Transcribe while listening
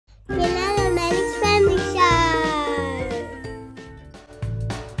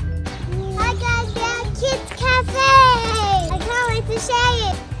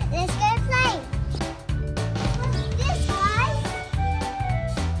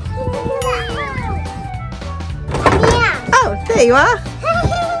there you are.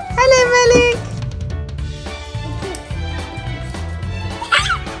 Hello, Malik.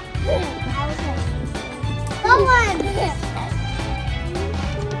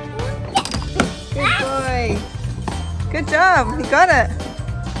 Good boy. Good job. You got it.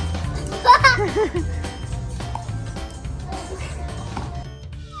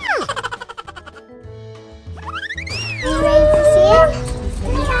 Are you ready to see it?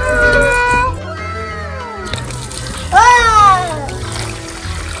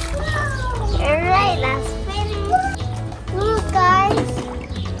 Alright, let's finish. Look, guys.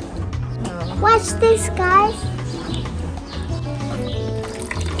 Watch this, guys.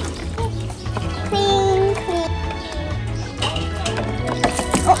 Clean, clean.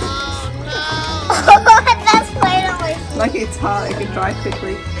 Oh, no. That's right on my feet. Like it's hard, it can dry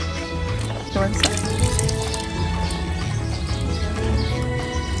quickly. Go inside.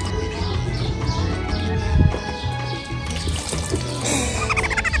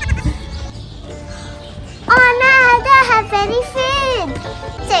 Oh no, I don't have any food.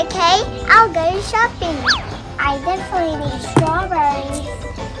 It's okay, I'll go shopping. I definitely need strawberries.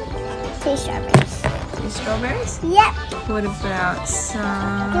 2 strawberries. 2 strawberries? Yep. What about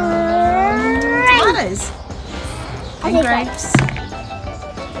some Grapes. tomatoes? And Okay, grapes.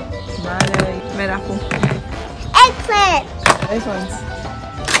 Tomato, red apple. Eggplant. Those ones.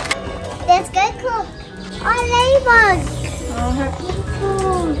 Let's go cook. Oh, lemon. Oh, how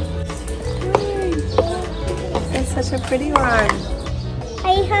beautiful. That's such a pretty one.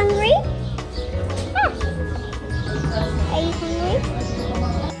 Are you hungry? Yeah. Are you hungry?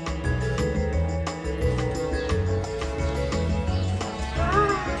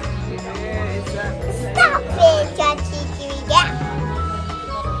 Yeah, is that? Stop it, Judgy doing that.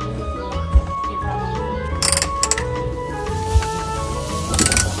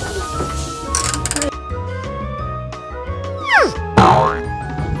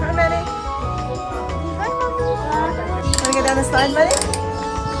 Hi, Maddie. Want to go down the slide, Maddie?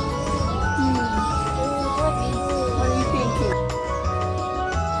 What are you thinking?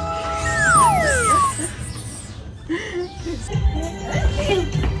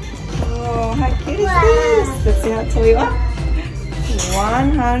 Oh, how cute is this? Let's see how tall you are.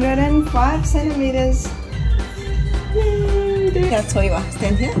 105 centimeters. Yay! How tall you are?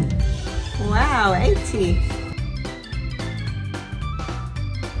 Stand here. Wow, 80.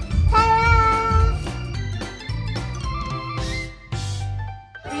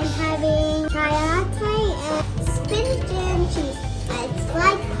 I'm having chai latte and spinach and cheese. It's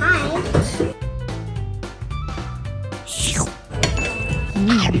like pie.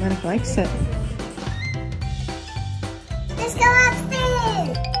 Manik likes it. Let's go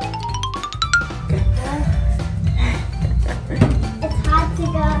upstairs. It's hard to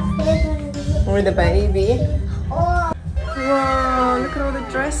go upstairs With the baby. Oh, Whoa, look at all the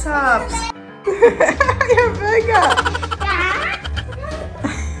dress ups. Your burger.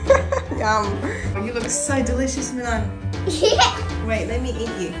 Yum. You look so delicious, Milan. yeah. Wait, let me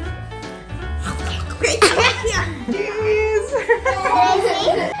eat you. Cheers.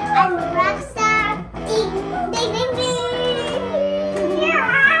 I'm a rock star. Ding, ding, ding, ding.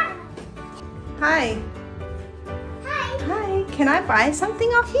 Yeah. Hi. Hi. Hi. Can I buy something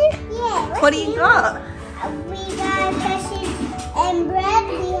off you? Yeah. What do you got? We got cashews and bread.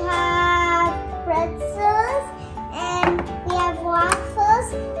 We have pretzels and we have waffles,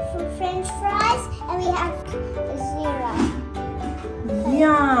 French fries, and we have zero.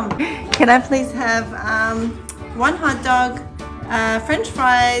 Yum. Can I please have 1 hot dog, French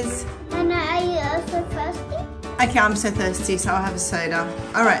fries. And are you also thirsty? Okay, I'm so thirsty, so I'll have a soda.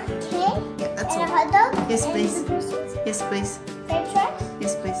 All right. Okay. Yeah, that's And a all. hot dog? Yes, and please. the pretzels, Yes, please. French fries.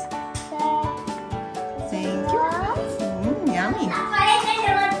 Yes, please. Thank you. Yummy.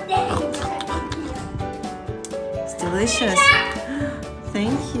 It's delicious.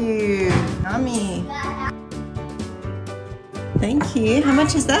 Thank you. Yummy. Thank you. How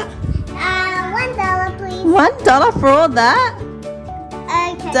much is that? $1, please. $1 for all that?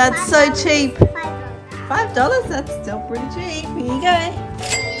 Okay. That's so $5. cheap. $5. $5? That's still pretty cheap. Here you go.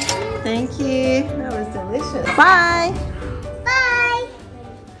 Thank you. That was delicious. Bye. Bye.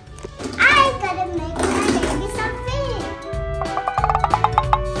 I gotta make my baby some food.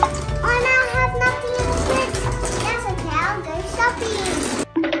 Oh no, I have nothing in the fridge. That's okay, I'll go shopping.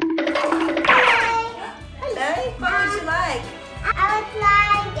 Hello. Hello. What would you like? I would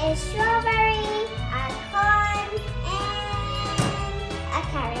like a strawberry, a corn, and a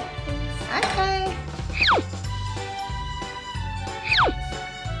carrot, please. Okay.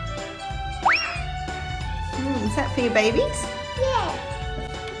 Is that for your babies? Yeah.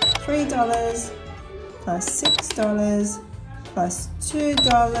 $3 plus $6 plus $2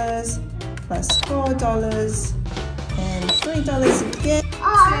 plus $4 and $3 again.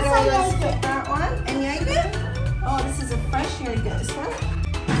 Oh, Get all those for that one. And yogurt? Oh, this is a fresh yogurt, this one.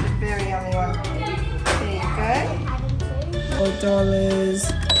 Very yummy one. There you go.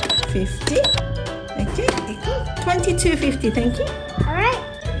 $4.50. Okay, $22.50, thank you. Alright.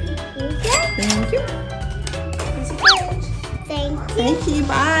 Thank you. Here's your change. Thank you. Thank you,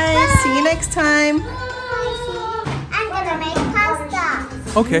 bye. See you next time. I'm gonna make pasta.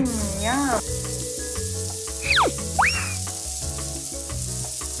 Okay. Yum.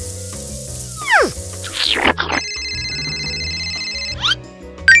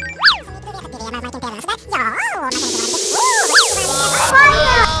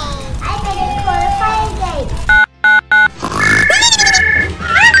 Fire! I better call a fire gate.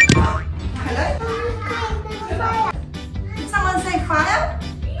 Hello? Fire. Did someone say fire?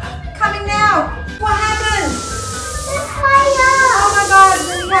 Coming now. What happened? There's fire! Oh my God,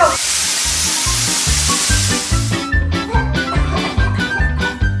 let me help.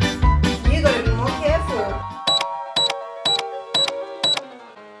 You gotta be more careful.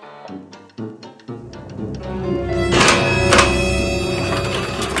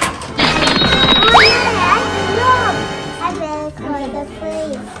 I better call the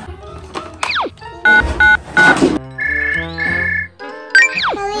police.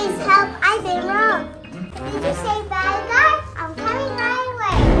 Police, help! I've been wrong. Did you say bad guy? I'm coming right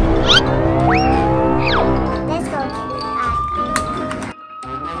away. Let's go to the back.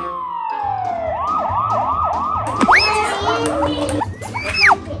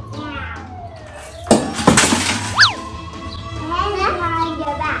 Hands behind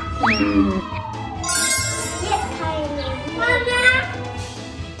your back. Get behind me. Mama!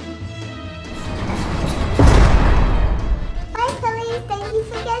 Bye, police. Thank you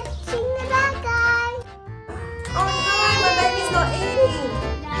for catching the bad guy. Oh no, my baby's not eating.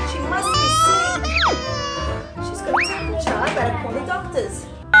 She must be sick. She's got a temperature. I better call the doctors.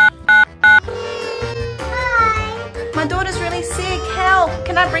 Bye. My daughter's really sick. Help.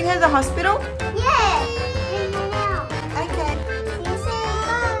 Can I bring her to the hospital? Yes. Bring her now. Okay. See you soon.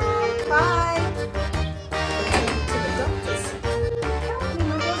 Bye. Bye. Okay, to the doctors. Help me,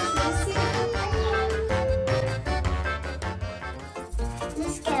 my daughter's really sick.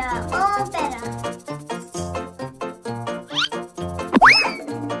 Let's get her all better.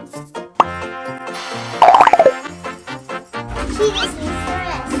 She just needs to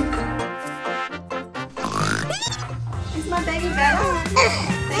rest. Is my baby better?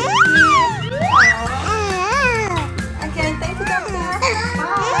 Thank you. Okay, thank you, doctor.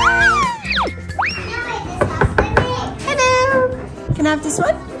 Bye. Hello. Can I have this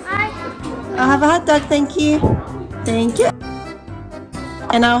one? I'll have a hot dog, thank you. Thank you.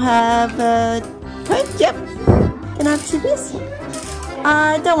 And I'll have a Coke, yep. Can I have chippies?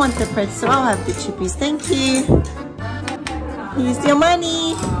 I don't want the pretzel, I'll have the chippies, thank you. Here's your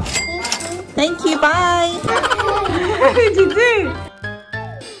money. Thank you, bye. What did you do?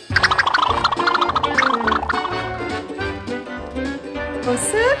 A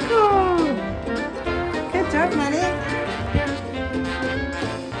circle. Good job, Malik.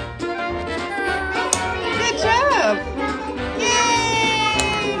 Good job.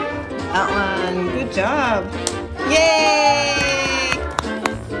 Yay! That one. Good job. Yay!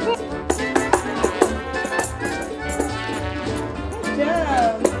 Good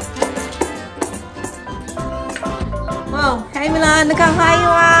job. Wow. Hey Milan, look how high you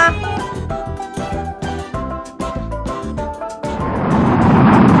are.